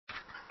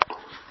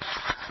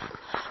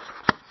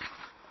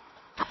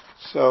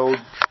So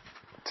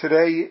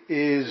today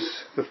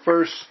is the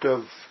 1st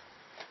of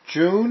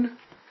June,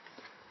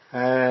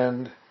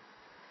 and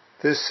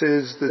this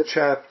is the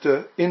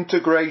chapter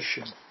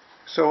Integration.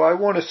 So I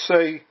want to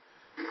say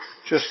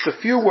just a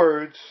few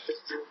words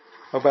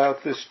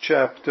about this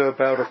chapter,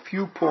 about a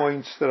few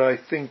points that I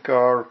think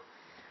are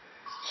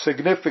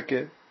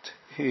significant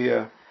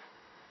here.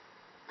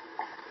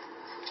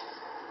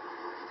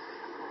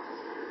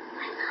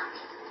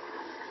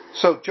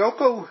 So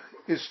Joko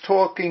is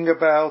talking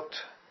about,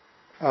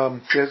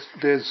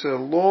 there's a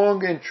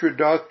long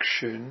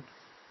introduction,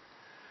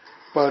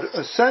 but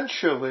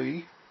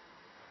essentially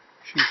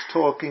she's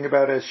talking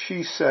about, as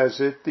she says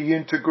it, the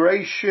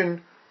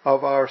integration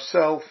of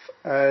ourself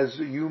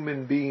as a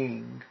human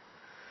being,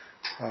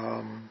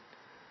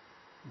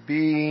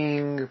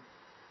 being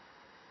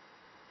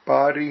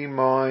body,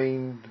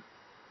 mind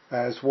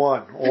as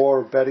one,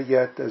 or better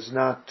yet, as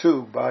not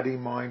two. Body,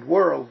 mind,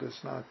 world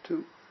as not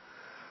two.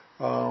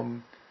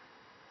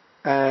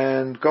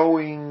 And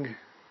going,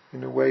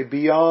 in a way,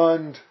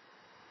 beyond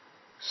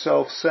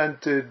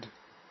self-centered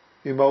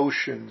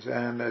emotions,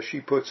 and as she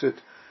puts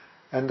it,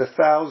 and the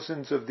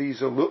thousands of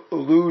these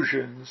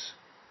illusions.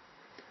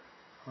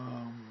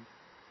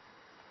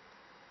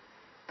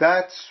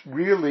 That's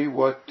really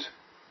what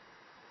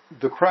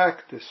the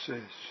practice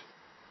is.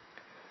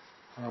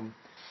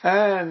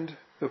 And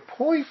the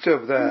point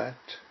of that,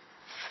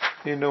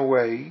 in a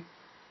way,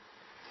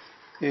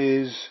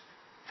 is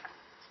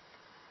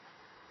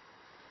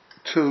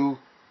to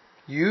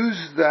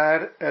use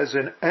that as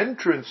an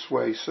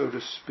entranceway, so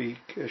to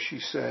speak, as she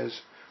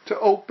says, to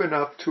open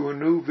up to a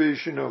new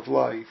vision of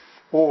life,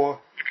 or,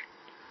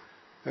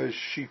 as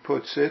she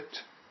puts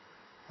it,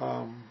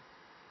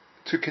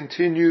 to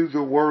continue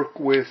the work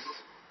with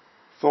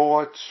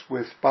thoughts,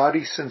 with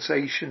body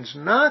sensations,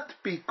 not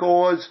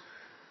because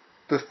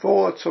the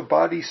thoughts or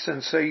body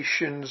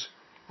sensations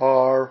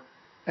are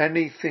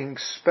anything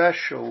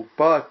special,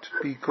 but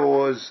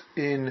because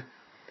in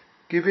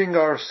giving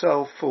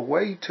ourselves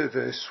away to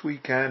this, we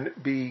can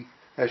be,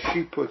 as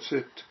she puts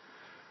it,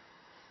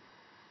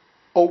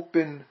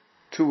 open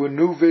to a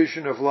new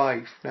vision of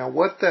life. Now,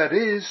 what that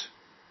is,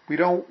 we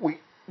don't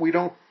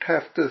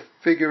have to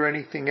figure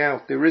anything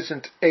out. There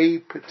isn't a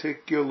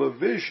particular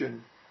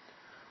vision,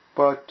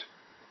 but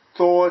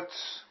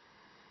thoughts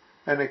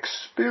and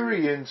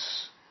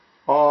experience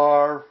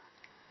are,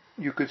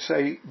 you could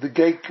say, the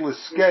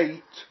gateless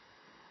gate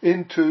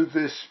into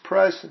this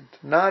present,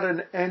 not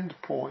an end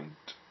point.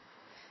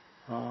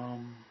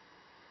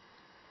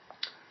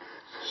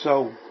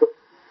 So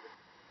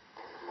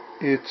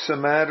it's a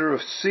matter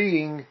of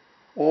seeing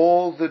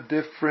all the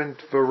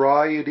different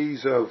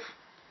varieties of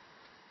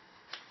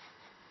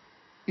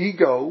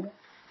ego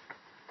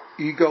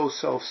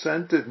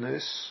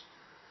self-centeredness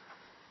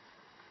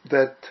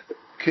that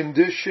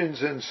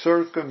conditions and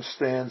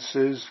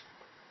circumstances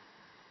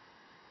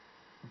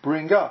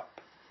bring up.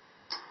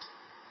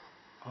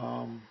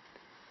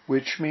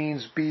 Which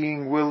means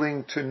being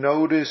willing to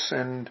notice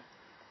and,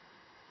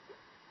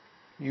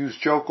 use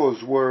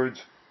Joko's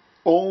words,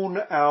 own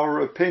our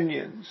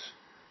opinions,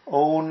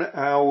 own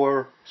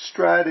our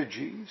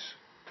strategies,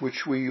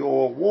 which we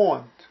all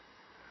want,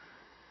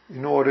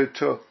 in order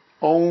to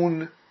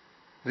own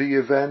the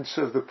events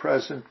of the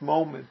present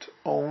moment,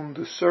 own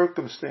the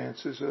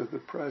circumstances of the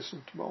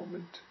present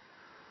moment.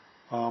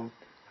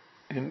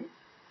 And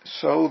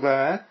so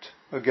that,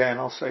 again,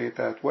 I'll say it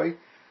that way,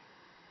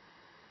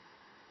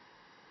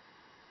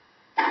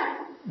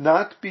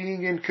 not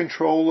being in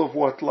control of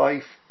what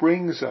life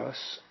brings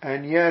us,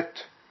 and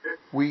yet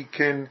we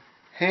can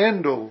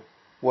handle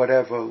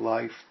whatever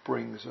life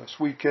brings us.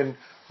 We can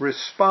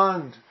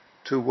respond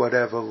to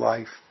whatever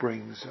life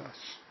brings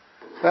us.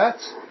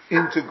 That's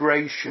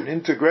integration.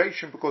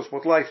 Integration, because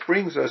what life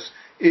brings us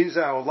is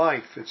our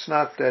life. It's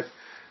not that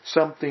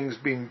something's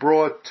being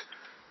brought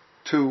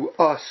to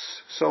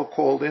us,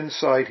 so-called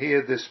inside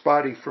here, this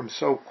body, from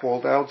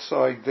so-called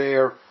outside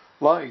their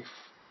life.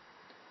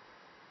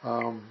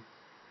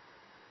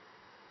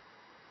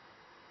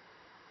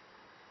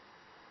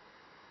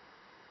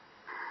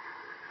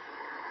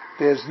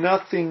 There's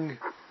nothing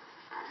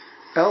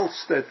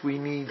else that we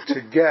need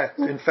to get.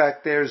 In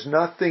fact, there's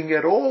nothing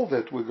at all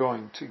that we're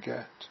going to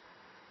get.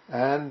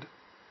 And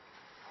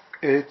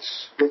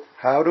it's,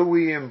 how do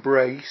we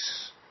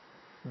embrace,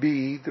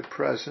 be the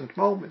present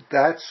moment?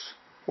 That's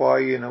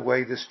why, in a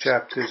way, this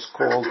chapter is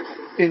called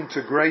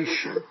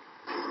Integration.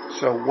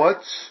 So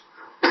what's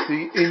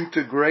the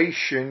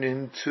integration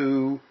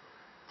into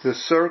the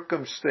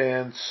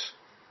circumstance,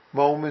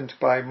 moment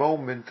by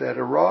moment, that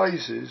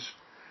arises?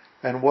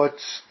 And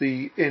what's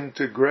the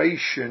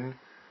integration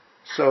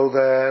so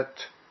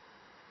that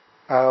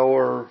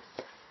our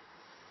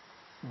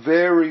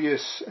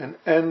various and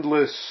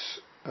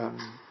endless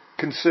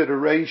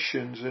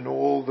considerations in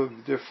all the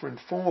different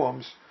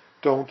forms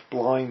don't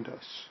blind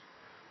us?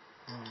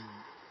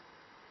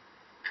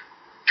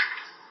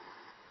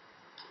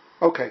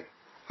 Okay,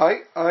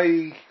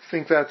 I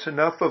think that's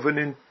enough of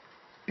an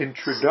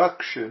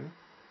introduction.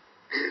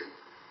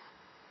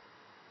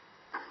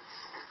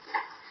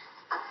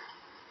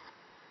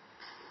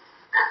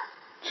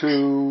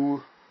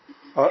 to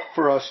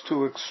for us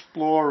to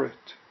explore it.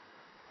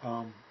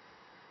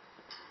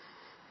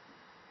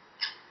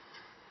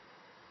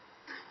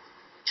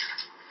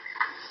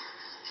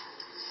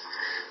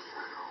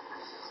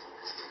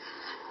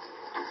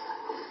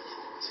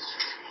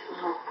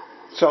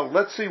 So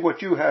let's see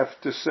what you have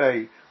to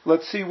say.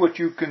 Let's see what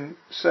you can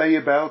say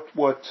about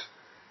what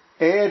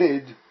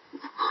added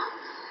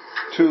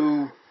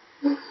to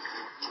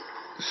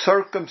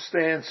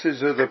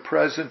circumstances of the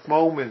present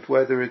moment,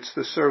 whether it's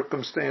the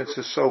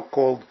circumstances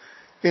so-called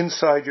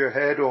inside your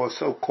head or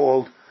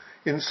so-called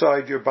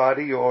inside your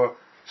body or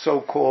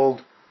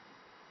so-called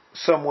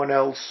someone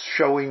else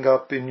showing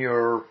up in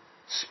your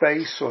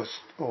space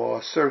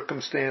or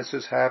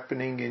circumstances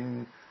happening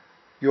in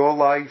your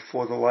life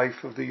or the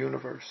life of the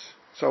universe.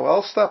 So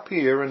I'll stop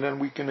here and then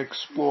we can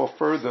explore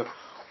further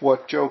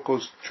what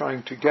Joko's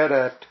trying to get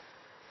at,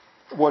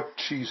 what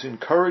she's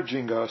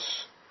encouraging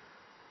us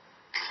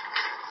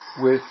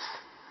with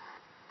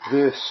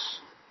this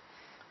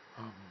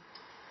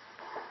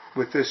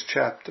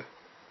chapter.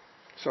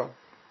 So.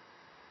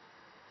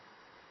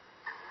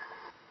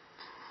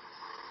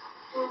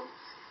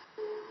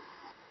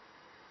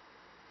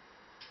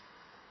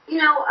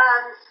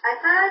 I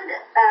found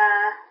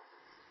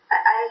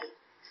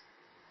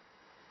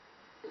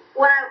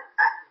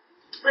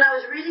when I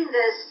was reading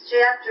this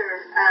chapter,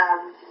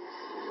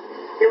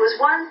 there was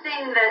one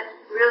thing that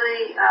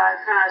really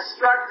kind of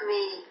struck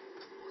me.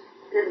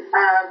 And,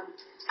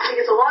 I think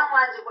it's along the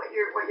lines of what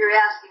you're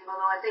asking,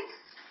 although I think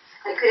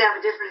I could have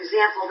a different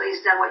example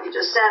based on what you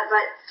just said.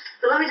 But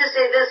let me just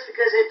say this,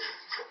 because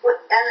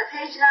on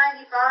page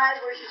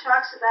 95, where she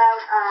talks about,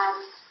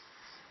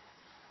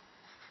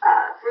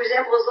 for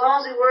example, as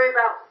long as we worry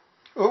about.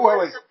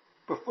 Wait.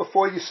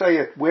 Before you say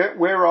it,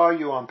 where are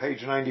you on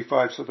page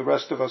 95 so the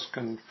rest of us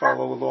can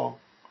follow along?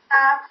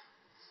 At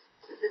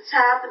the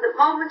top, and the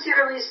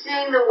momentarily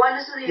seeing the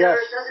oneness of the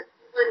universe doesn't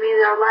really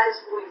mean that our lives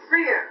will be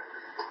freer.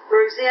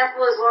 For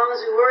example, as long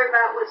as we worry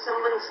about what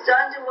someone's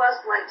done to us,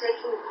 like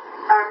taking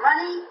our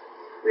money,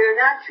 we are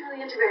not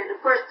truly integrated. Of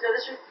course,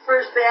 this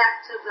refers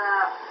back to the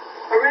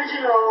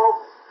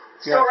original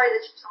story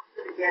that you told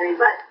in the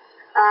beginning, but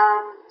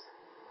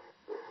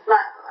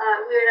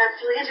we are not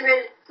truly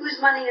integrated. Whose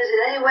money is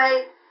it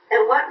anyway?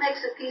 And what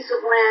makes a piece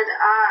of land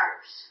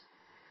ours?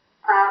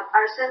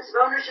 Our sense of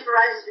ownership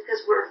arises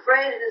because we're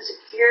afraid and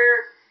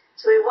insecure,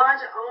 so we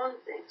want to own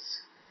things.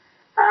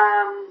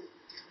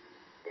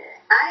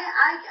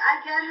 I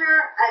get her.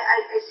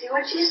 I see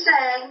what she's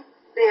saying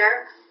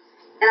there,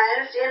 and I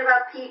understand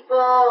about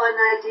people and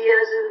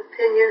ideas and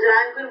opinions, and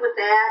I'm good with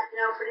that,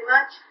 pretty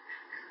much.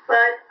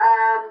 But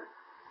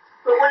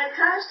when it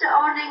comes to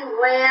owning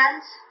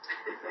land,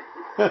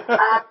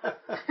 that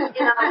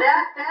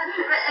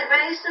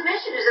raised some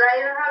issues, and I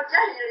even wrote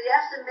down,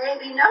 yes and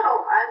maybe no.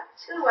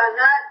 I'm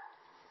not.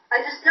 I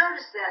just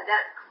noticed that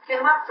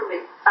came up for me.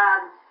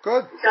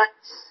 Good. Because,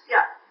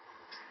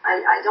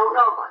 I don't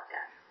know about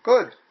that.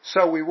 Good.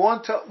 So we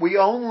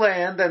own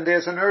land and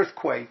there's an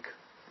earthquake.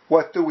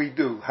 What do we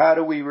do? How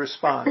do we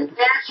respond?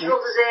 Natural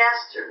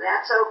disaster.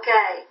 That's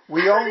okay.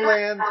 We own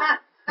land.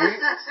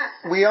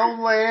 We own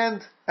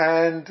land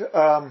and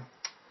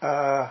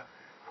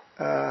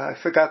I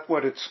forgot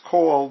what it's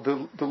called.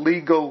 The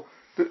legal.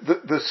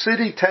 The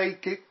city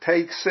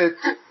takes it.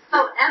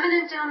 Oh,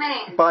 eminent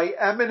domain. By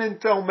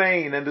eminent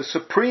domain, and the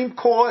Supreme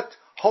Court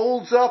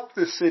holds up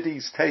the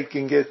city's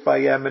taking it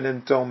by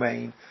eminent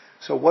domain.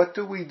 So what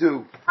do we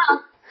do?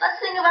 Well, let's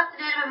think about the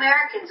Native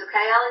Americans,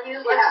 okay?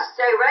 Let's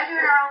stay right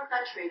here in our own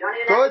country. Don't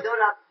even have to go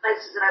to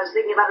places that I was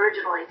thinking about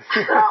originally.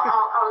 But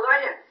I'll go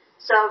right here.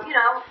 So,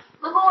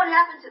 look at what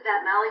happened to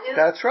them, Elihu.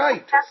 That's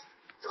right.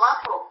 It's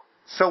awful.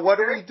 So what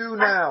do we do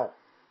now?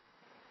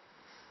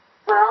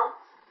 Well,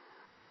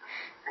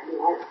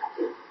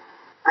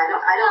 I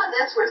don't.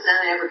 That's where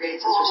Zen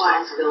abrogates his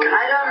responsibility.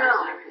 I don't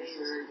know.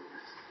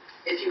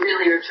 If you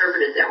really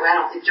interpret it that way, I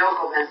don't think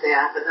Joko meant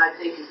that, but I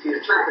think if you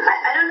interpret it,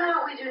 I don't know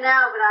what we do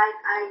now, but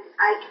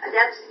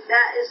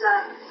that is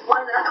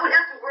one that I would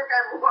have to work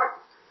on more.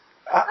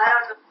 I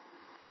don't know.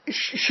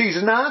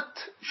 She's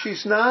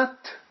not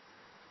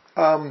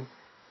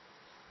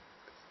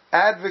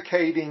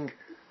advocating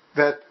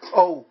that,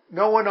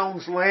 no one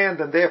owns land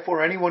and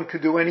therefore anyone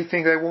can do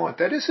anything they want.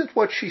 That isn't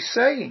what she's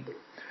saying.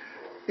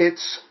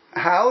 It's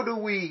how do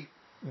we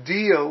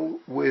deal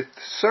with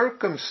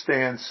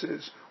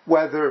circumstances,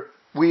 whether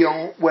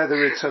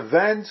it's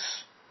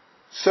events,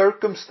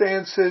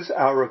 circumstances,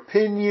 our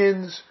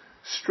opinions,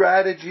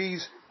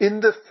 strategies, in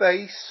the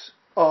face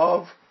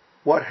of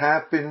what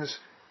happens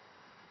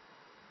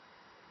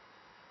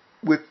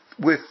with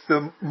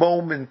the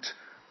moment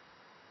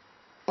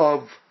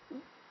of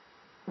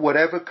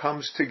whatever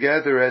comes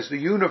together as the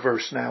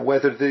universe now,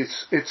 whether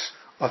it's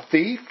a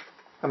thief.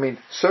 I mean,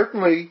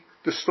 certainly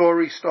the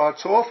story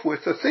starts off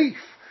with a thief.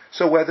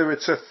 So whether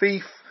it's a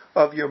thief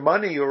of your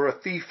money or a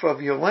thief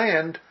of your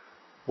land,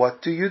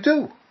 what do you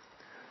do?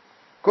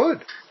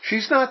 Good.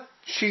 She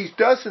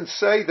doesn't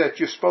say that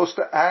you're supposed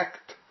to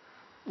act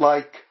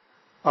like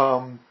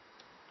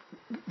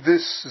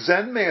this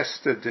Zen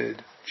master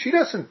did. She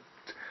doesn't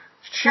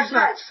She's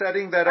not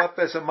setting that up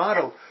as a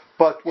model.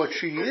 But what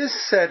she is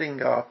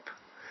setting up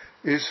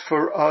is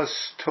for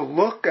us to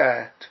look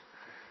at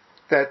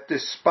that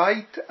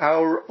despite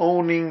our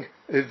owning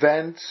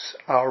events,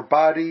 our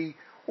body,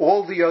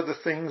 all the other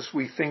things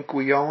we think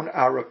we own,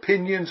 our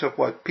opinions of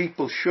what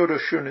people should or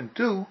shouldn't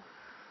do,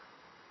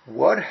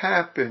 what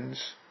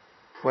happens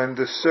when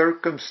the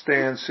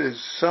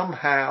circumstances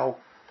somehow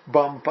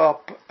bump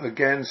up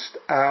against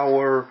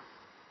our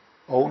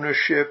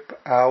ownership,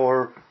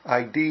 our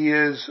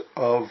ideas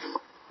of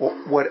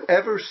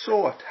whatever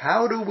sort?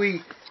 How do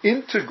we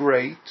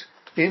integrate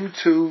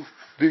into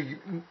the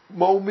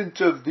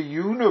moment of the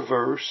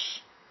universe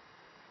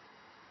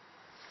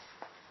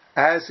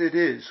as it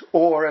is?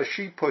 Or, as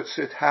she puts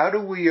it, how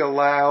do we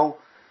allow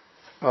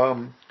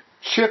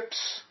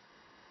chips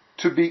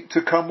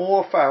to come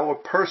off our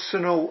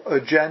personal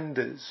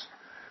agendas,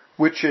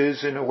 which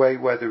is, in a way,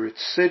 whether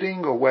it's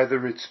sitting or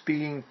whether it's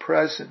being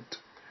present?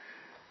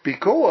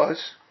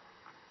 Because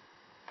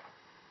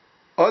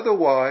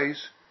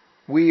otherwise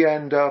we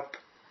end up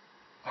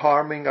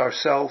harming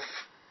ourselves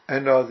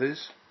and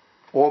others,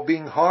 or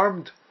being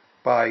harmed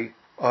by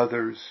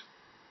others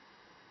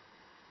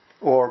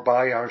or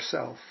by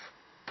ourselves.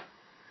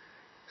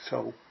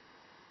 So,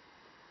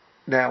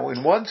 now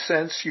in one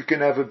sense you can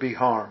never be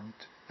harmed,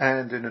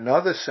 and in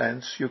another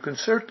sense you can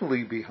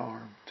certainly be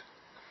harmed.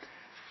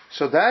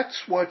 So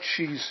that's what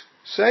she's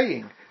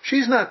saying.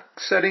 She's not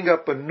setting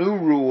up a new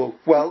rule,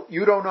 well,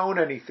 you don't own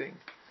anything.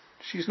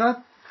 She's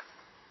not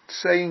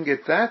saying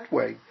it that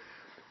way,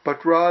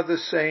 but rather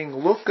saying,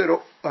 look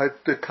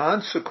at the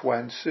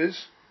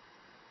consequences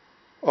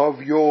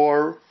of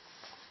your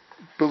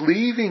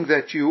believing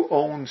that you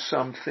own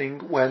something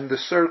when the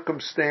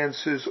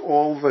circumstances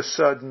all of a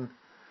sudden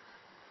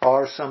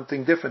are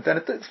something different.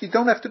 And you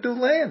don't have to do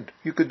land.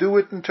 You could do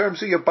it in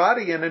terms of your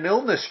body and an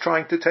illness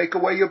trying to take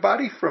away your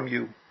body from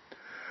you.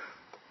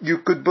 You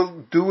could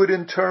do it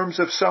in terms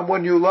of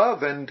someone you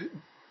love and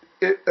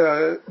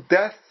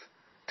death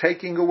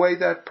taking away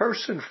that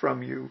person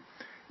from you.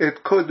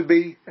 It could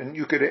be, and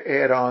you could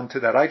add on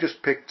to that, I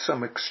just picked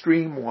some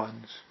extreme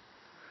ones.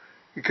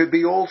 It could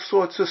be all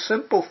sorts of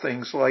simple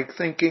things, like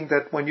thinking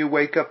that when you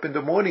wake up in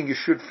the morning you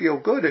should feel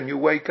good, and you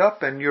wake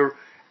up and you're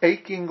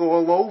aching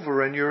all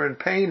over and you're in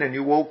pain, and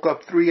you woke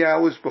up 3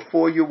 hours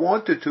before you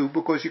wanted to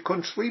because you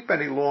couldn't sleep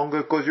any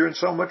longer because you're in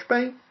so much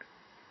pain.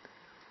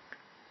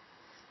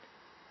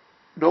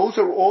 Those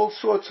are all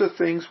sorts of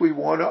things we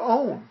want to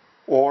own.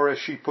 Or, as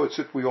she puts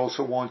it, we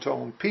also want to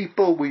own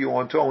people, we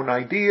want to own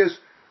ideas.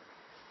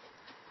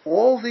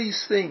 All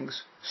these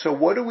things. So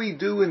what do we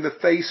do in the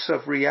face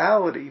of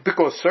reality?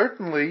 Because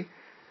certainly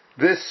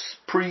this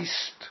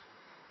priest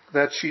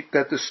that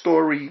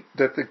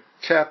the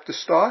chapter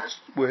starts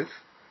with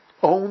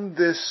owned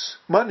this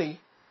money,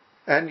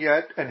 and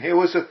here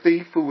was a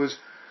thief who was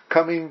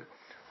coming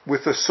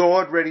with a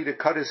sword ready to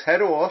cut his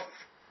head off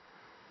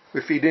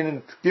if he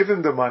didn't give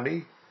him the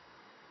money.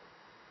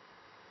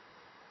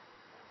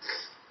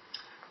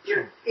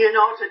 You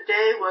know,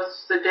 today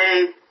was the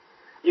day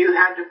you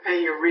had to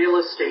pay your real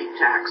estate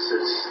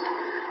taxes.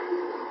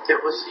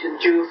 It was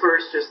June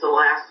 1st is the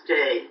last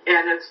day.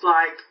 And it's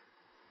like,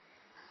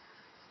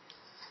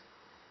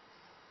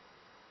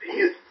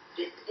 you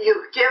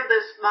give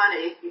this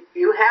money,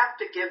 you have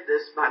to give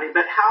this money,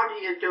 but how do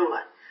you do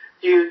it?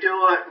 Do you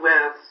do it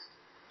with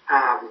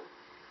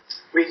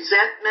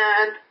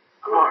resentment,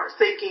 or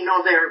thinking,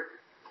 oh, they're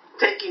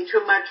taking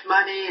too much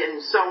money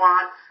and so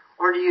on?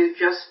 Or do you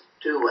just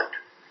do it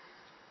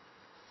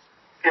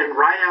and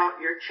write out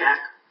your check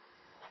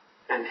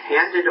and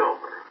hand it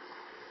over?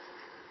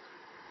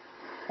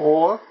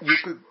 Or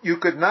you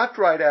could not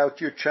write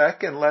out your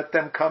check and let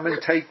them come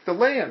and take the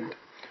land.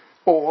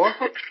 Or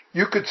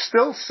you could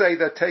still say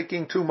they're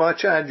taking too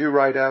much and you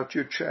write out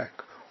your check.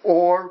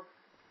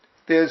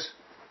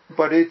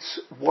 But it's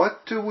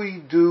what do we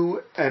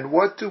do and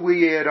what do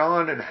we add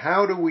on and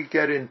how do we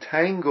get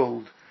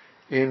entangled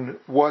in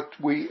what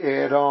we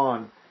add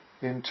on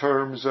in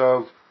terms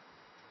of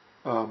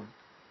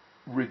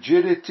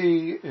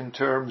rigidity, in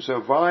terms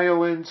of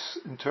violence,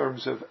 in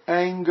terms of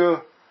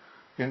anger,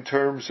 in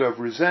terms of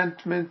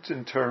resentment,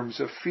 in terms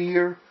of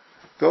fear.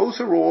 Those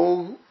are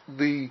all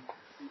the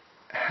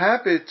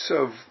habits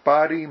of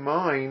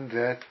body-mind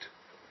that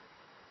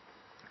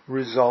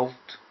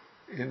result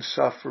in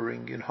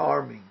suffering, in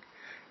harming,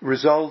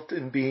 result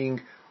in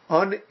being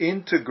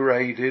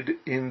unintegrated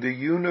in the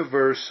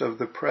universe of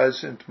the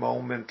present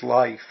moment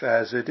life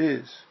as it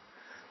is.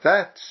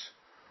 That's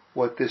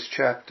what this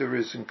chapter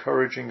is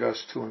encouraging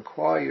us to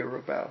inquire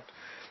about.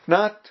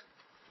 Not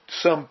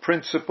some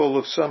principle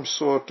of some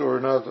sort or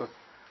another.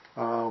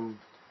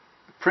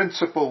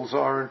 Principles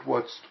aren't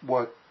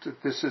what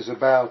this is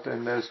about,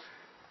 and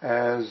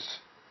as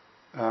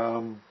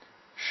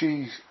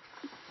she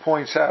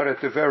points out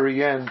at the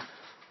very end,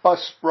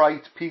 us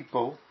bright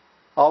people,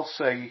 I'll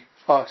say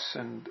us,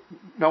 and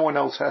no one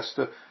else has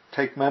to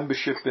take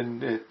membership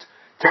in it,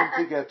 tend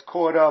to get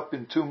caught up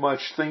in too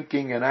much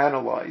thinking and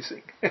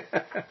analyzing.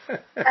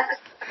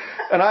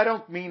 And I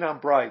don't mean I'm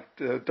bright.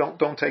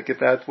 Don't take it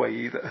that way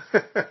either.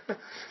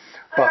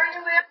 But are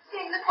you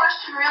asking the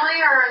question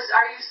really, or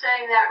are you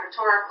saying that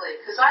rhetorically?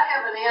 Because I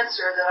have an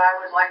answer that I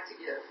would like to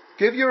give.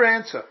 Give your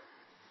answer.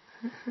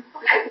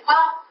 Okay,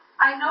 well,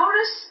 I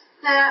notice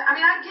that, I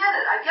get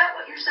it. I get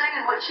what you're saying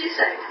and what she's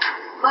saying.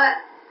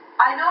 But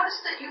I notice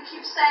that you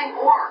keep saying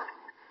or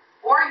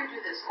you do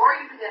this, or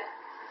you do that.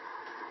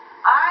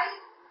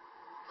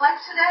 Like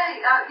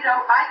today, I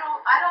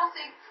don't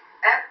think,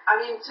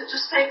 to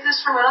just take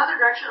this from another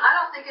direction, I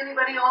don't think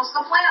anybody owns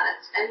the planet.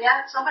 And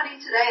yet somebody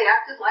today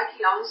acted like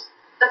he owns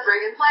the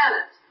friggin'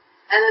 planet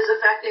and is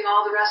affecting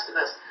all the rest of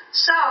us.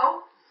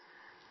 So,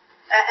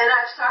 and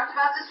I've talked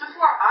about this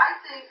before, I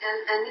think,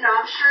 and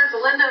I'm sure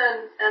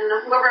Belinda and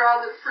whoever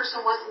other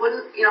person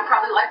wouldn't,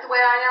 probably like the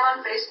way I am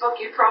on Facebook.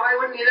 You probably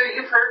wouldn't either.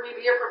 You've heard me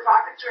be a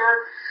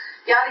provocateur,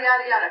 yada,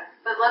 yada, yada.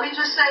 But let me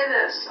just say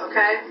this,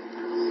 okay?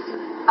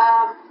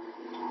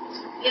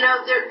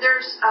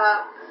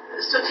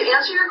 So to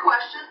answer your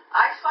question,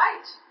 I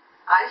fight,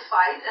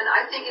 and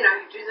I think, you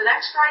do the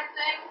next right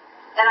thing,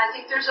 and I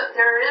think there is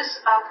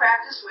a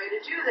practice way to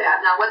do that.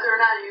 Now, whether or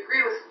not you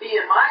agree with me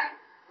and my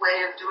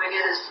way of doing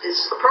it is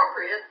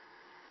appropriate,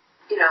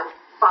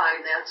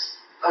 fine, that's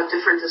a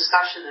different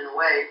discussion in a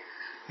way.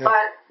 Yeah.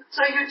 But,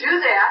 so you do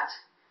that,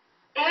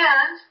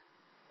 and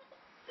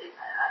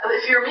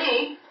if you're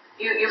me,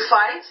 you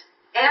fight,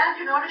 and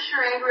you notice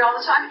you're angry all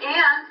the time,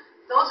 and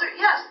those are,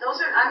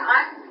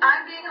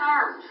 I'm being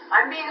harmed.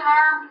 I'm being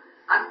harmed.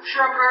 I'm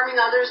sure I'm harming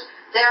others.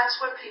 That's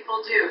what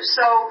people do.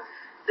 So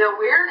the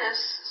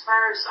awareness, as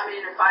far as,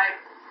 if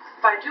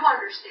I do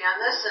understand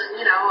this,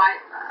 and,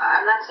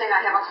 I'm not saying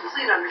I have a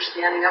complete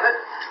understanding of it,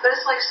 but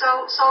it's like,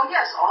 so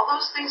yes, all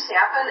those things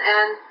happen,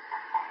 and,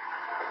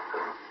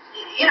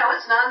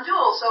 it's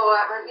non-dual. So,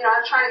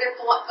 I'm trying to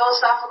get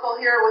philosophical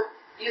here with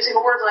using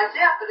a word like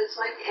that, but it's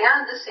like,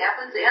 and this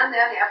happens, and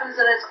that happens,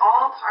 and it's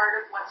all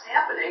part of what's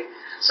happening.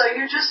 So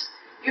you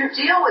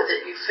deal with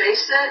it, you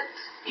face it,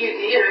 you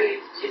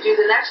do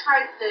the next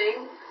right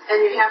thing, and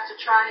you have to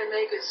try and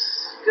make as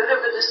good of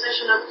a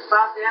decision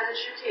about that as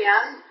you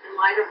can in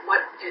light of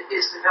what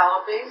is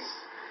developing.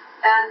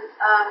 And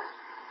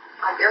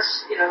I guess,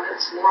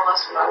 that's more or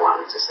less what I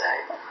wanted to say.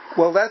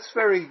 Well, that's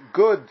very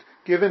good,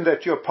 given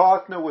that your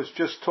partner was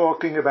just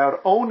talking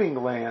about owning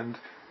land,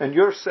 and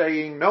you're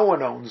saying no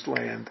one owns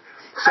land.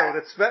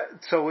 So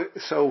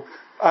so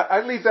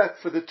I leave that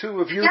for the two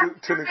of you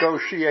to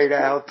negotiate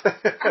out.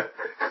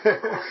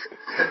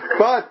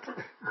 But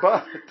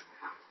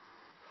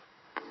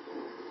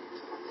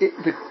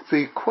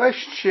the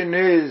question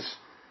is,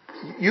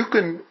 you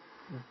can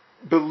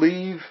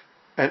believe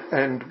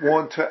and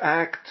want to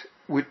act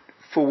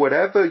for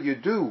whatever you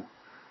do,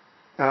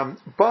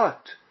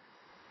 but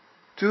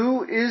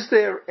is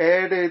there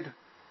added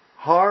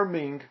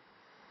harming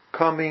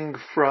coming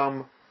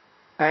from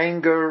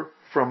anger,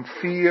 from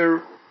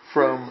fear,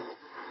 from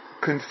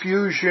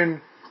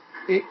confusion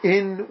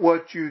in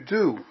what you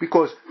do?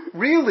 Because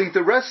really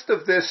the rest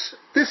of this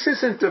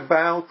isn't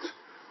about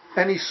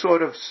any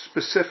sort of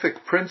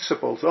specific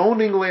principles.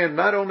 Owning land,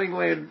 not owning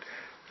land,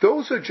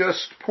 those are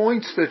just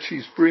points that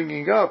she's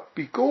bringing up,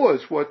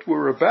 because what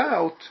we're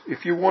about,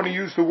 if you want to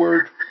use the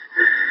word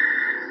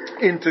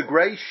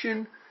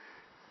integration,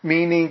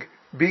 meaning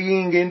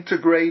being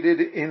integrated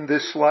in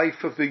this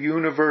life of the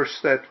universe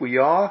that we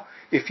are.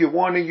 If you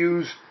want to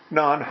use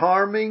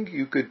non-harming,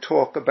 you could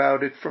talk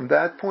about it from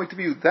that point of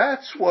view.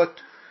 That's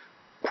what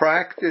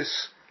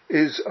practice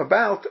is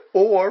about,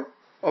 or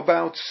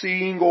about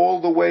seeing all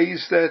the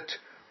ways that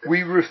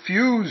we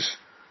refuse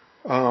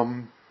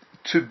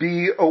to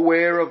be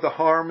aware of the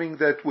harming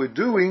that we're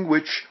doing,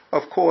 which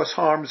of course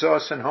harms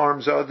us and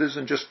harms others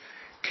and just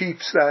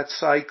keeps that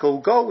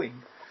cycle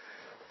going.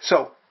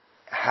 So,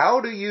 how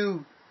do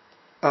you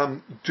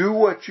do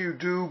what you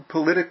do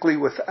politically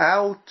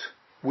without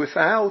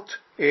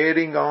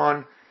adding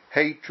on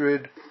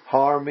hatred,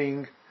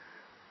 harming,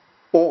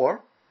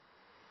 or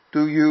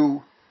do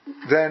you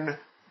then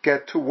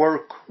get to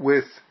work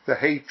with the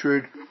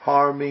hatred,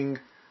 harming,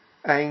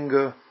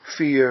 anger,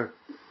 fear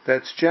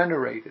that's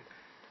generated?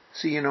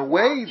 See, in a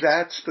way,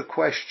 that's the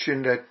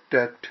question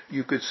that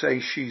you could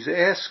say she's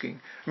asking.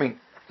 I have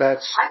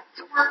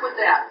to work with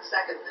that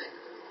second thing.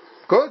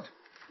 Good.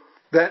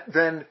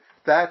 Then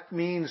that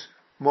means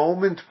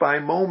moment by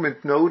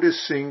moment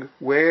noticing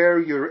where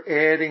you're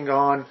adding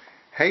on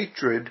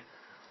hatred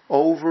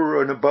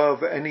over and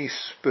above any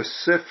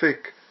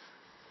specific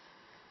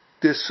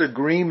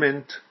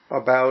disagreement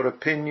about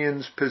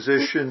opinions,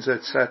 positions,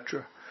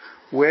 etc.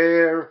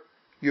 Where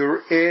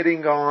you're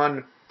adding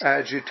on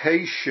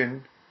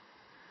agitation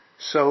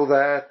so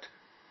that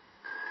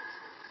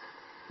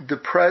the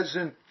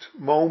present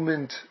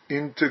moment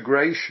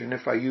integration,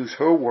 if I use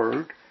her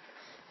word,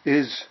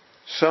 is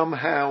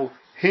somehow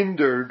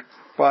hindered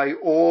by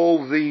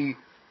all the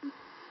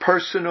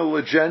personal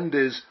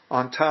agendas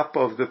on top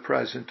of the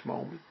present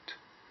moment.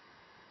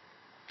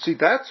 See,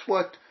 that's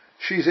what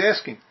she's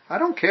asking. I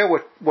don't care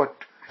what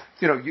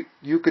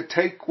you could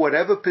take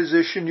whatever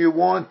position you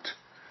want,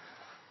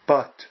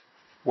 but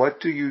what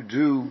do you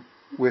do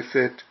with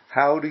it?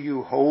 How do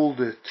you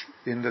hold it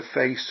in the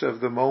face of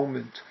the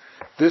moment?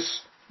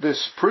 This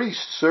this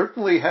priest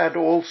certainly had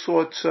all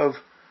sorts of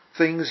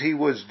things he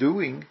was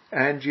doing,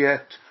 and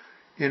yet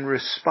in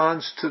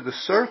response to the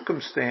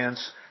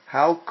circumstance,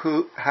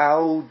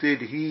 how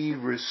did he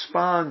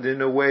respond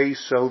in a way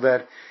so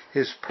that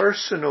his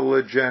personal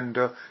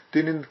agenda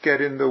didn't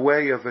get in the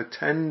way of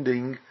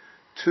attending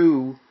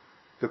to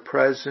the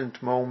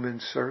present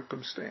moment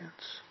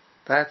circumstance?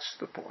 That's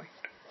the point.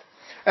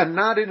 And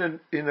not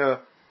in a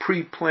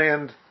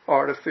pre-planned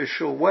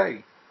artificial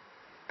way.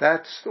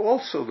 That's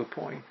also the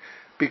point.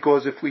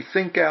 Because if we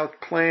think out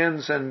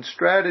plans and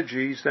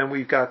strategies, then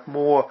we've got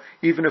more,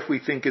 even if we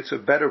think it's a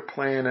better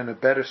plan and a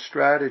better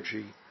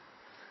strategy,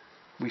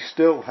 we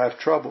still have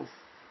trouble.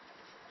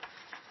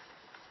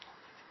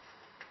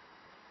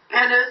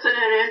 And isn't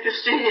it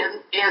interesting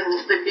in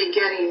the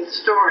beginning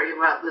story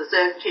about the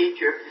Zen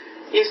teacher,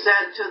 he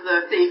said to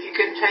the thief, you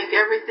can take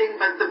everything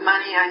but the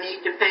money I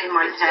need to pay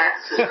my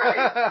taxes.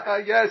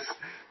 Right? Yes,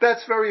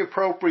 that's very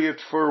appropriate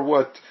for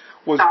what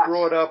was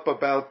brought up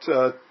about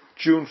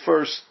June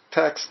 1st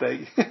tax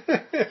day. Yeah.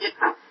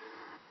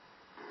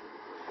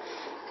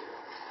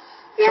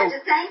 He had to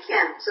thank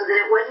him so that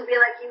it wouldn't be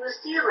like he was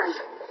stealing.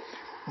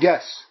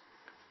 Yes.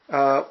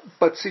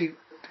 But see,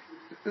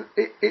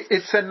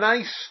 it's a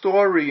nice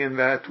story in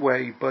that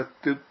way, but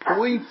the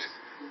point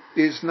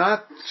is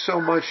not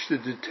so much the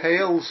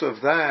details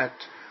of that,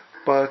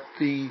 but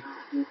the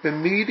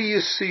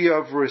immediacy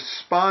of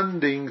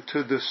responding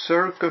to the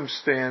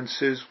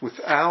circumstances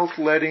without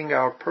letting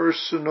our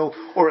personal,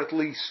 or at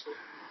least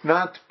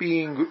not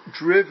being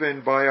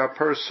driven by our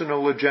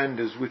personal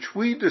agendas, which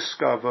we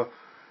discover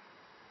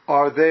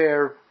are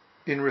there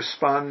in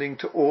responding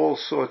to all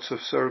sorts of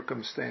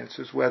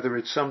circumstances, whether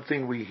it's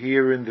something we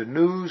hear in the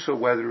news, or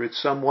whether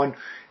it's someone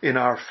in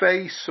our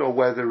face, or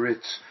whether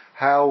it's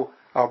how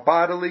our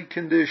bodily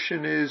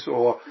condition is,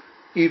 or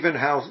even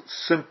how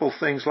simple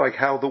things like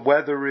how the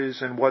weather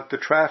is and what the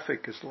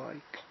traffic is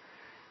like.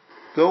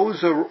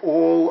 Those are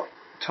all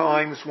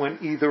times when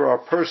either our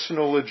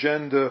personal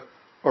agenda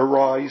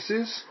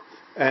arises,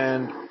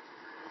 and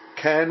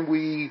can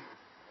we,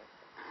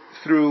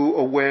 through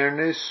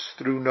awareness,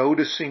 through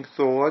noticing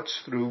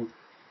thoughts, through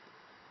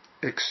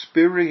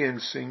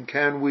experiencing,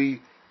 can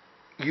we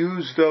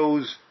use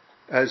those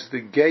as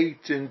the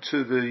gate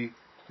into the,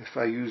 if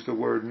I use the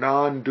word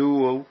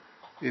non-dual,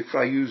 if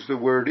I use the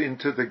word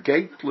into the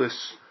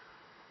gateless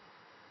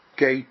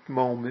gate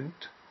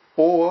moment,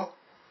 or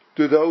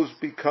do those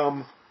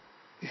become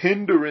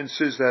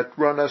hindrances that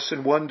run us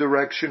in one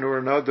direction or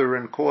another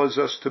and cause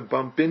us to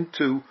bump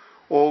into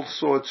all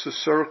sorts of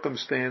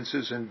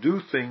circumstances and do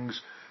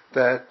things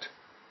that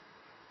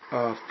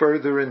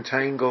further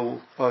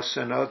entangle us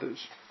and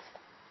others?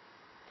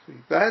 See,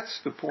 that's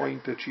the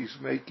point that she's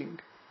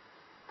making.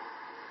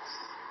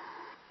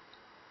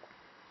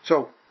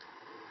 So,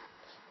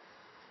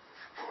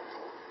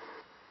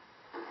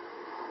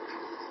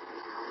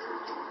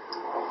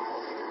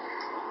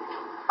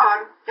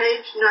 on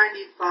page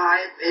 95,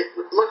 it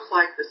looks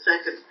like the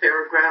second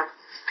paragraph,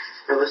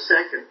 or the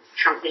second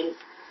chunking.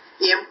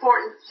 The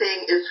important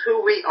thing is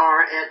who we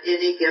are at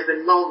any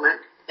given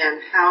moment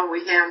and how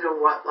we handle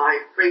what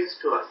life brings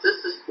to us.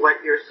 This is what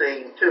you're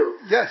saying too.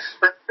 yes.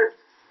 But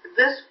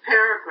this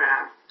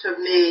paragraph, to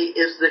me,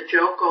 is the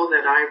Joko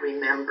that I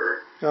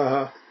remember.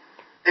 Uh-huh.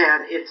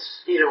 And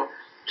it's, to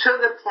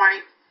the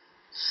point,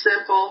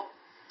 simple,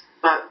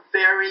 but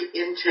very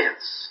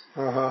intense.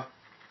 Uh-huh.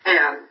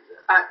 And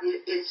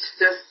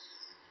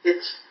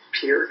it's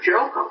pure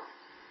Joko.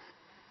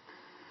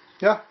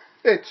 Yeah,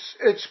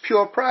 it's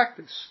pure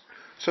practice.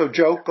 So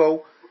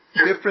Joko,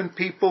 different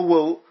people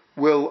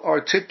will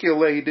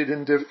articulate it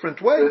in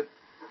different ways.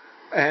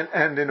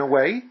 And in a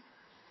way,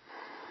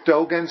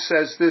 Dogen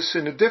says this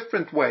in a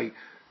different way.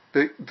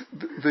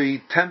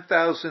 The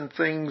 10,000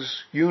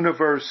 things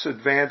universe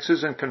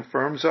advances and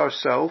confirms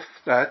ourself.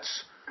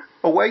 That's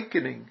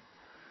awakening.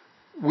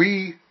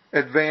 We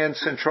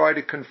advance and try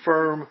to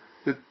confirm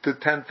the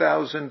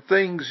 10,000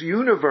 things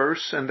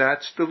universe, and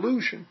that's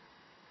delusion.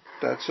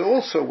 That's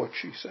also what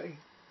she's saying.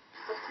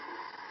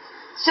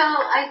 So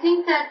I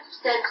think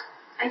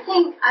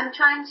I'm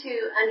trying to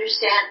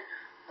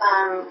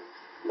understand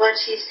what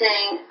she's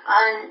saying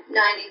on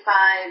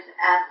 95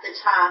 at the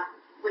top,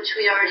 which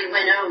we already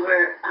went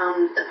over,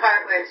 the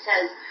part where it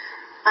says,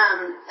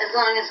 as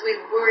long as we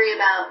worry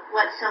about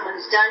what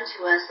someone's done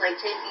to us, like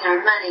taking our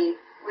money,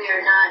 we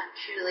are not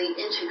truly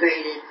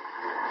integrated.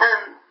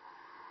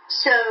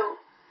 So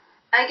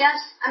I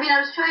guess, I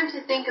was trying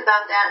to think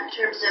about that in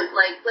terms of,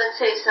 like, let's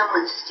say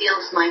someone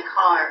steals my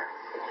car.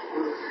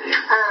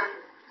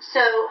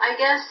 So I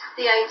guess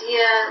the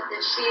idea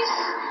that she's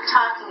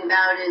talking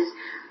about is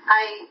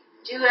I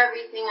do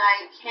everything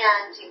I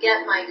can to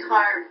get my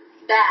car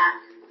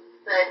back,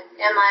 but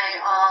am I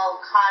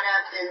all caught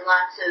up in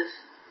lots of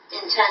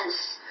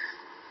intense,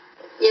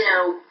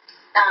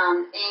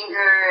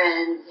 anger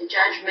and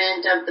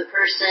judgment of the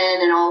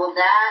person and all of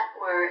that?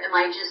 Or am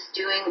I just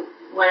doing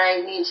what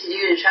I need to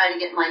do to try to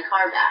get my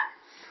car back?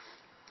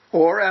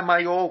 Or am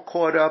I all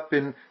caught up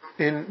in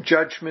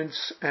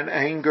judgments and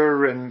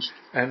anger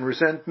and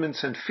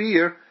resentments and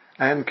fear,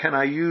 And can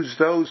I use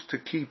those to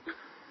keep,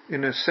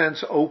 in a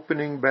sense,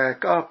 opening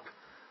back up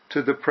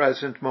to the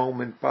present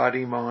moment,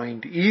 body,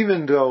 mind,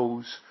 even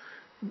those,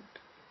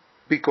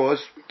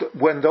 because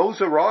when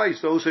those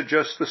arise, those are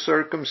just the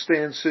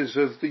circumstances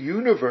of the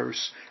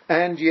universe.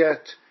 And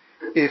yet,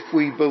 if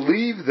we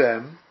believe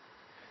them,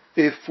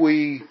 if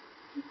we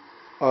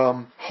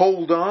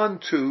hold on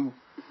to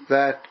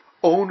that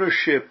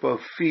ownership of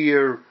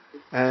fear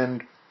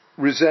and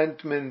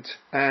resentment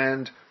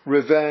and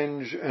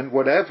revenge and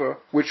whatever,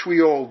 which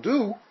we all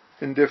do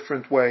in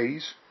different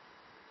ways,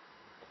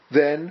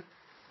 then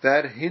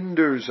that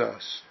hinders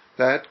us.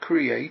 That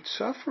creates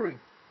suffering.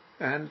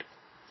 And,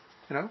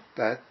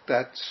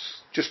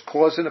 that's just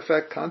cause and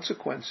effect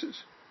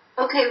consequences.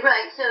 Okay,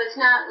 right. So it's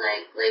not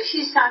like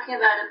she's talking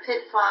about a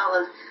pitfall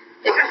of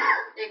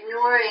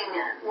ignoring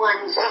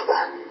one's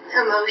emotions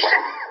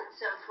and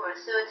so forth.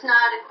 So it's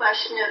not a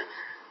question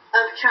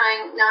of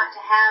trying not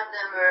to have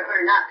them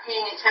or not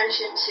paying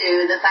attention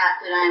to the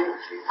fact that I'm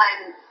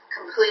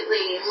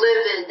completely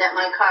livid that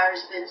my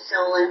car's been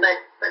stolen,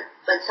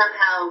 but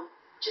somehow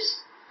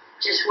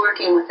just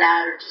working with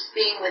that, or just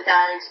being with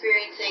that,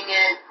 experiencing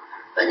it,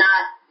 but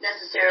not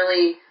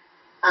necessarily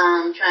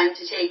trying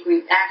to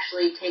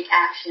actually take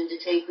action to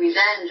take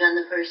revenge on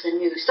the person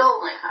who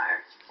stole my car.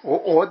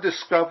 Or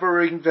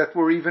discovering that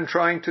we're even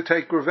trying to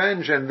take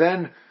revenge, and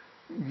then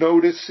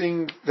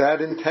noticing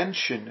that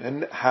intention.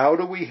 And how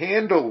do we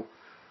handle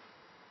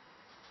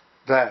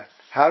that?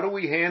 How do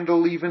we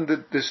handle even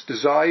this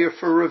desire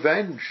for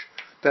revenge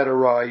that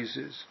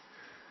arises?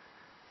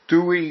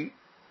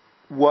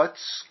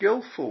 What's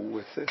skillful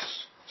with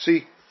this?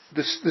 See,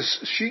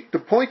 the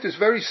point is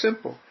very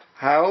simple.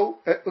 How,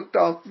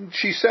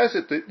 she says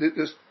it,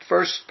 the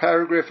first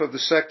paragraph of the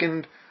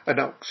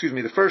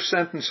first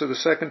sentence of the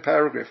second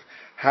paragraph.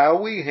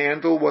 How we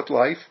handle what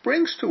life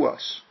brings to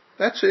us.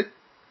 That's it.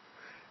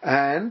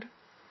 And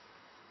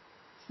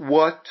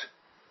what,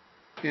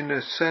 in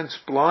a sense,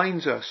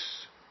 blinds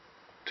us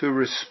to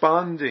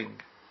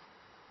responding.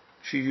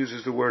 She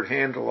uses the word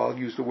handle, I'll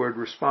use the word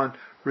respond.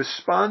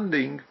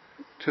 Responding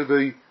to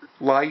the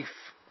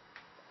life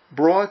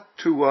brought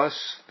to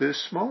us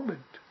this moment.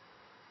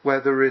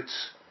 Whether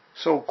it's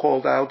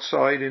so-called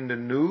outside in the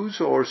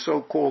news or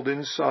so-called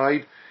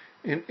inside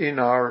in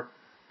our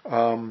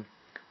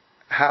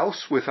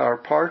house with our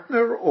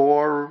partner,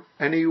 or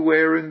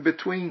anywhere in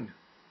between,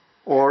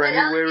 or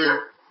anywhere in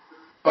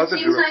other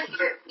directions.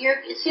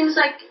 It seems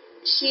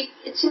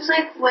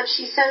like what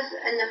she says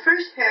in the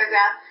first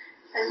paragraph,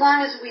 as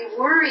long as we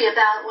worry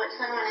about what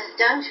someone has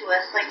done to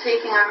us, like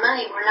taking our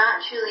money, we're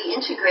not truly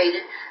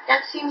integrated.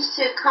 That seems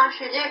to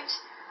contradict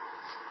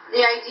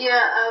the idea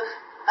of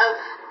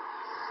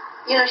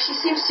it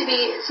seems to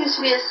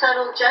be a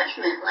subtle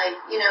judgment, like,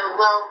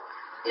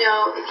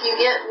 if you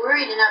get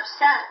worried and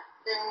upset,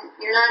 then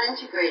you're not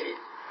integrated.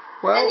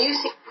 Well, and you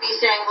seem to be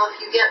saying, well,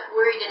 if you get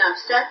worried and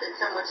upset that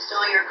someone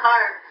stole your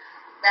car,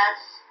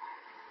 that's,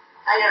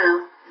 I don't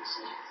know.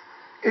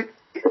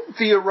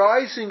 The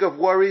arising of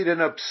worried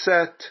and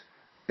upset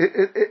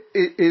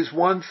is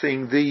one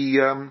thing.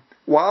 The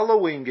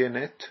wallowing in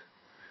it,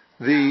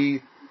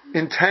 the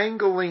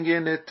entangling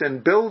in it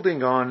and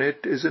building on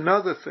it is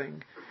another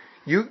thing.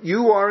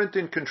 You aren't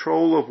in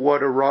control of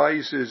what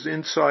arises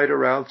inside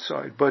or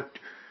outside, but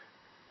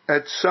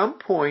at some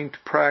point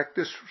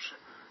practice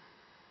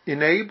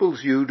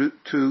enables you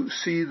to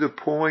see the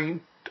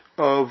point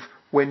of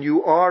when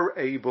you are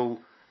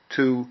able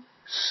to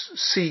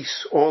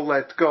cease or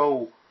let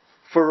go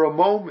for a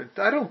moment.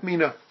 I don't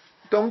mean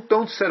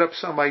don't set up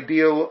some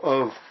ideal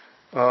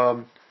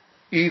of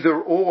either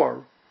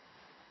or.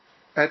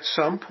 At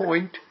some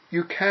point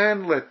you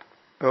can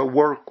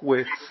work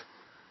with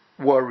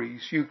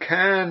worries. You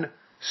can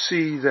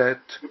see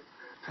that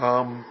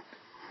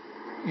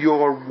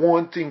your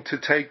wanting to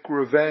take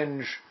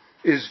revenge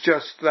is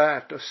just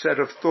that, a set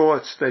of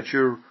thoughts that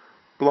you're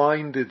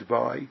blinded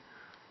by.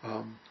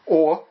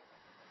 Or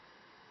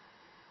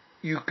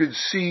you could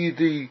see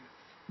the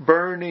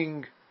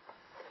burning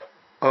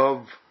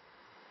of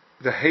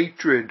the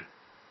hatred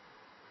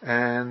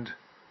and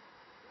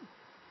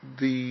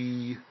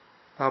the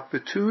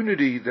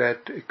opportunity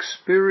that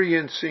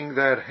experiencing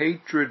that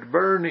hatred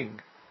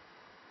burning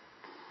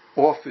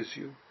offers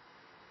you.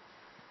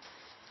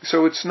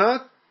 So it's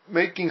not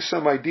making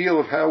some ideal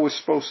of how it's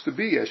supposed to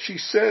be. As she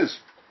says,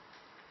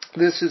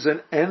 this is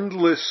an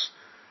endless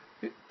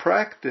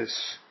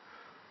practice.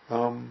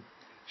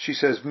 She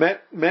says,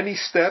 many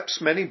steps,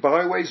 many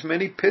byways,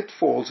 many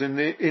pitfalls in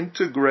the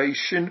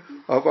integration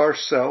of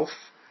ourself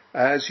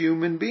as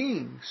human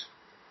beings,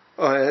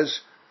 as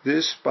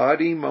this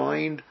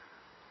body-mind,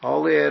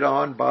 I'll add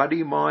on,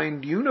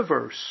 body-mind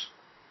universe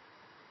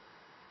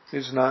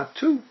is not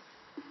two.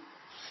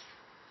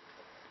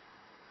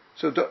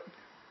 So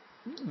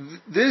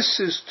this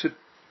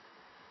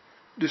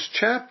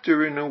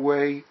chapter in a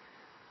way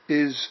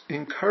is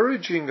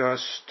encouraging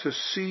us to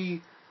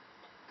see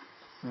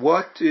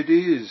what it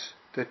is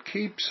that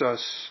keeps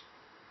us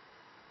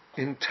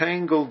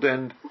entangled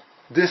and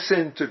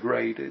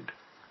disintegrated,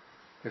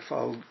 if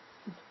I'll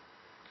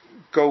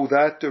go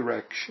that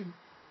direction.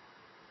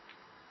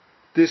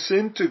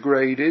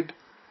 Disintegrated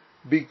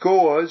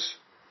because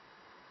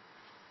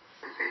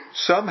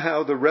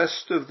somehow the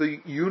rest of the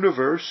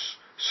universe,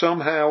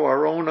 somehow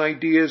our own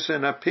ideas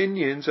and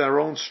opinions, our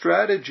own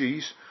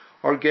strategies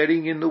are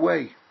getting in the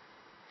way.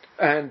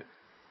 And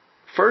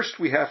first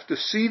we have to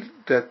see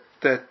that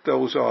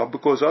those are,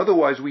 because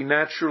otherwise we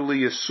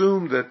naturally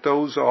assume that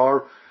those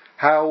are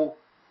how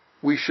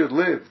we should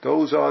live.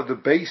 Those are the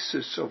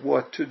basis of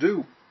what to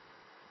do.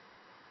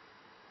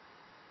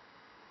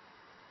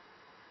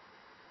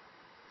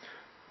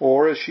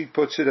 Or, as she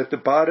puts it at the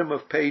bottom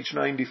of page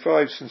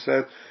 95, since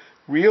that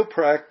real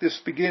practice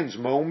begins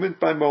moment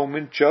by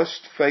moment,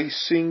 just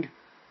facing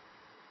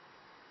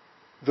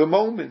the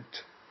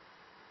moment.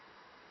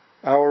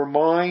 Our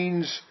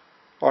minds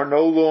are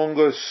no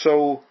longer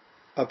so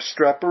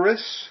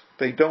obstreperous.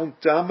 They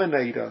don't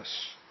dominate us.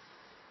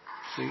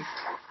 See?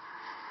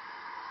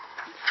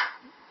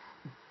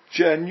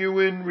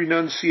 Genuine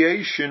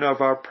renunciation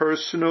of our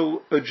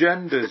personal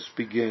agendas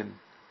begin.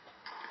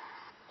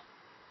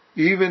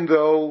 Even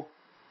though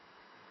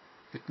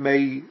it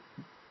may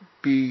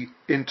be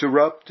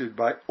interrupted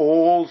by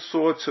all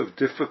sorts of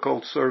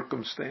difficult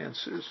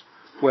circumstances,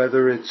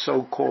 whether it's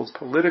so-called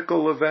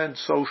political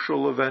events,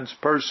 social events,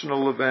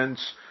 personal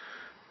events,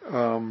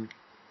 and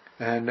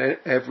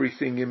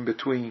everything in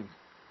between.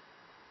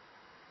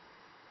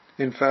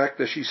 In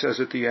fact, as she says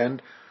at the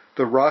end,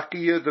 the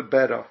rockier the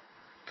better.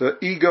 The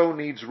ego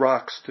needs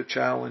rocks to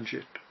challenge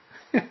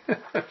it.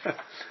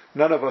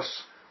 None of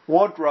us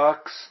want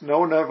rocks.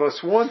 None of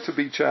us want to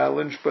be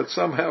challenged, but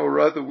somehow or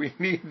other we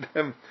need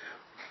them.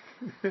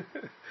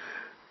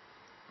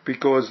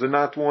 Because the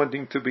not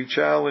wanting to be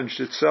challenged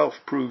itself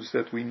proves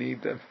that we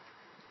need them.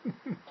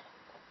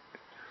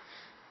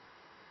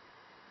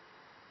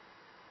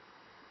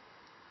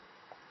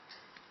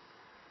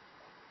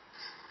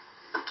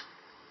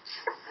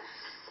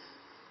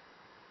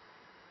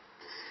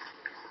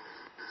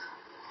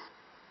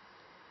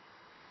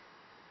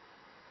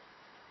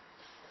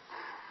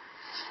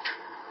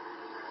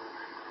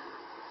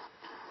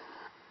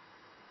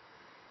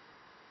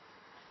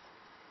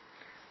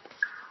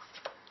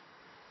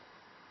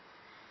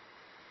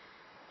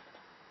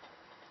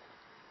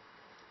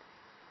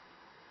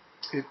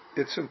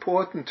 It's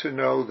important to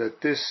know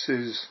that this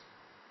is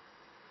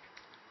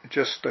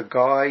just a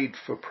guide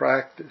for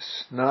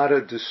practice, not a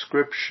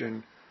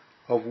description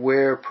of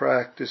where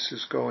practice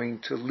is going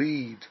to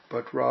lead,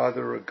 but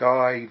rather a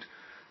guide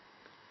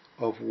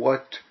of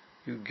what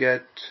you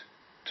get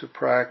to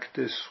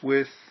practice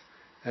with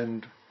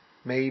and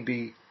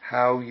maybe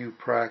how you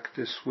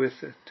practice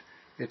with it.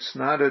 It's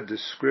not a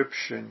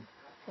description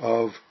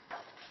of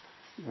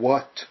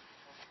what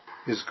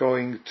is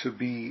going to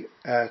be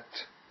at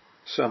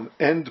some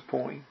end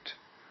point,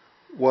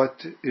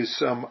 what is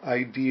some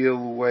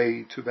ideal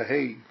way to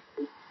behave,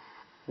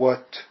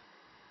 what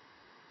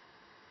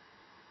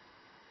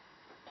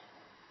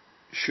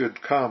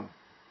should come.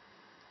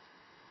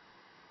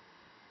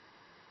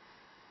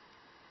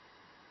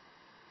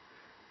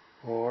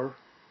 Or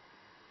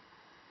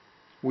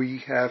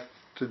we have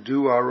to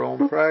do our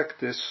own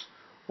practice,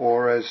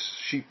 or as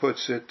she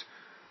puts it,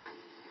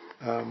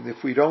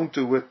 if we don't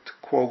do it,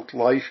 quote,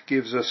 life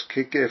gives us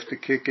kick after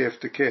kick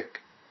after kick.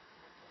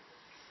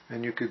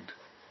 And you could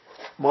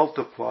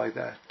multiply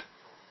that.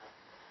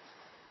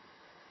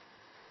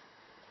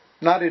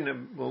 Not in a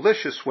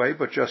malicious way,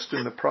 but just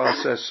in the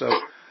process of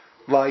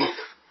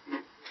life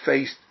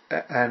faced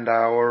and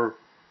our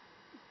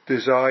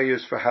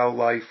desires for how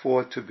life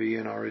ought to be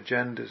and our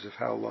agendas of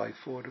how life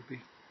ought to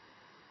be.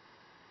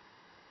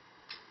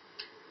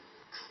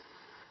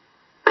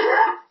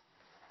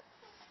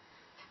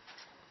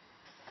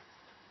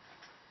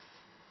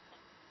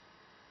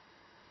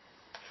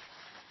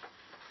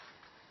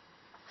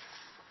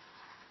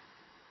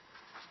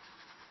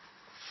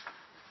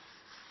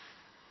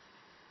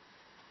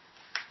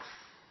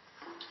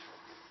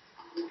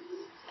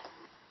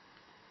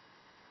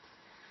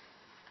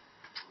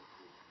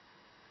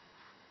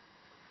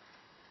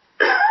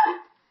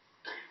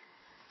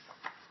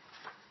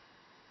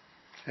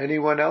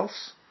 Anyone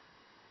else?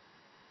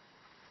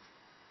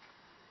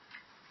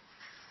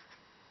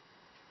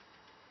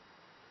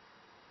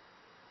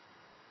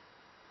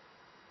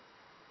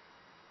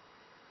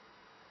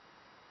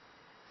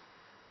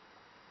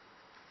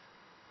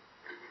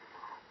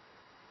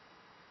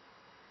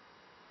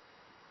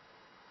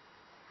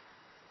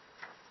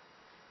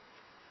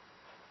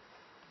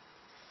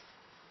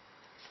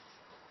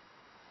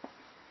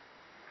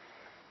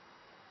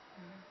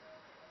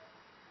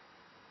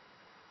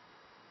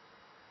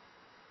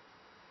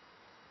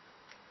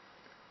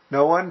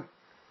 No one?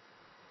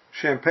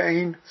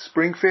 Champaign?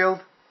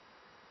 Springfield?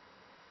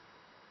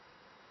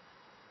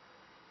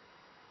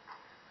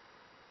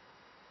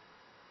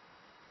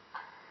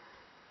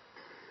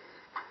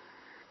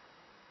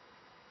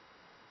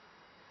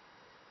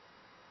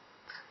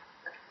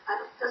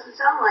 Doesn't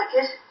sound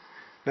like it.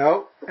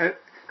 No?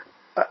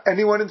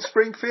 Anyone in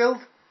Springfield?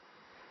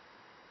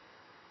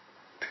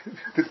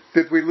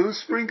 Did we lose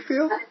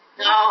Springfield?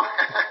 No.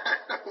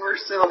 We're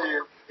still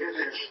here.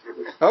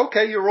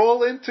 Okay, you're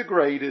all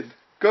integrated.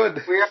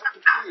 Good. We have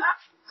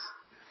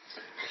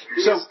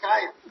So,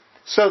 Skype.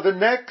 so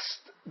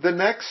the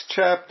next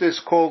chapter is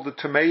called The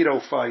Tomato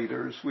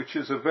Fighters, which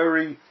is a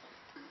very,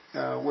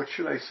 what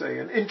should I say,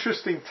 an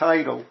interesting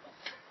title.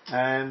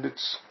 And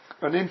it's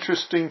an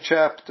interesting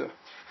chapter.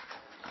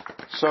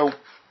 So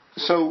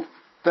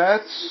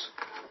that's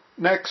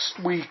next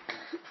week,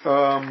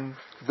 the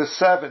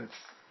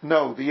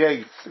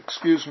 8th,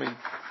 excuse me.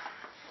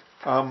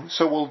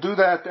 So we'll do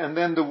that, and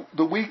then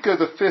the week of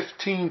the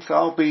 15th,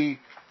 I'll be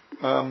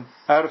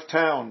out of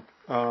town.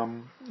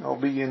 I'll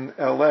be in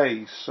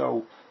LA,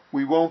 so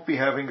we won't be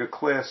having a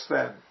class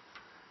then.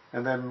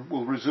 And then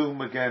we'll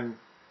resume again.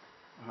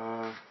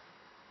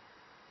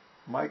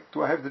 Mike,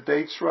 do I have the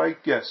dates right?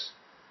 Yes.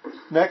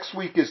 Next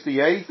week is the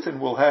 8th,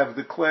 and we'll have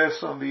the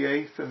class on the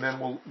 8th, and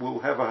then we'll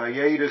have a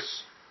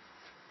hiatus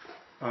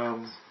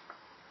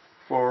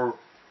for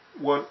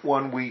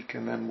one week,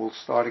 and then we'll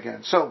start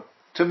again. So,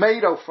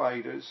 Tomato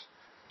Fighters.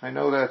 I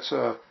know that's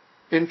a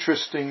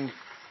interesting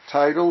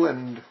title,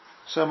 and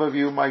some of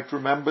you might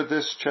remember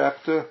this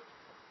chapter.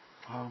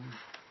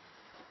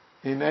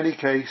 In any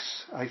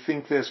case, I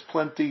think there's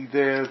plenty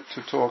there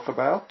to talk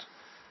about,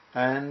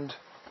 and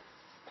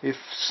if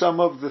some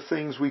of the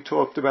things we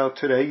talked about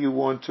today you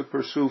want to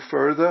pursue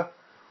further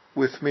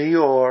with me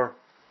or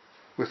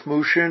with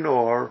Mushin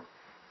or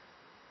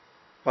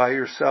by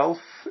yourself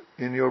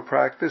in your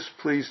practice,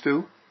 please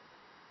do.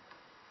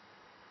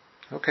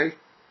 Okay.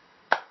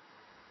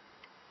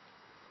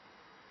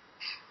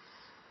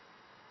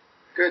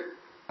 Good.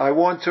 I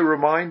want to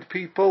remind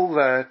people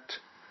that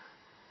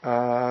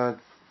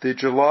the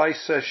July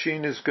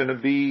session is going to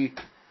be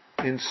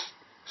in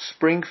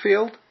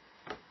Springfield,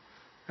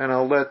 and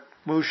I'll let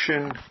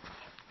Mushin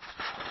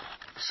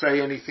say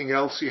anything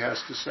else he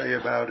has to say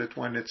about it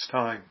when it's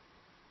time.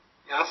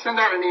 Yeah, I'll send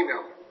out an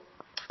email.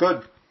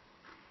 Good.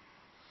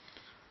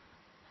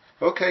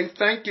 Okay,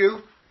 thank you.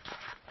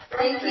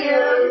 Thank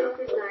you.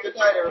 Good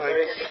night,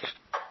 everybody. Bye.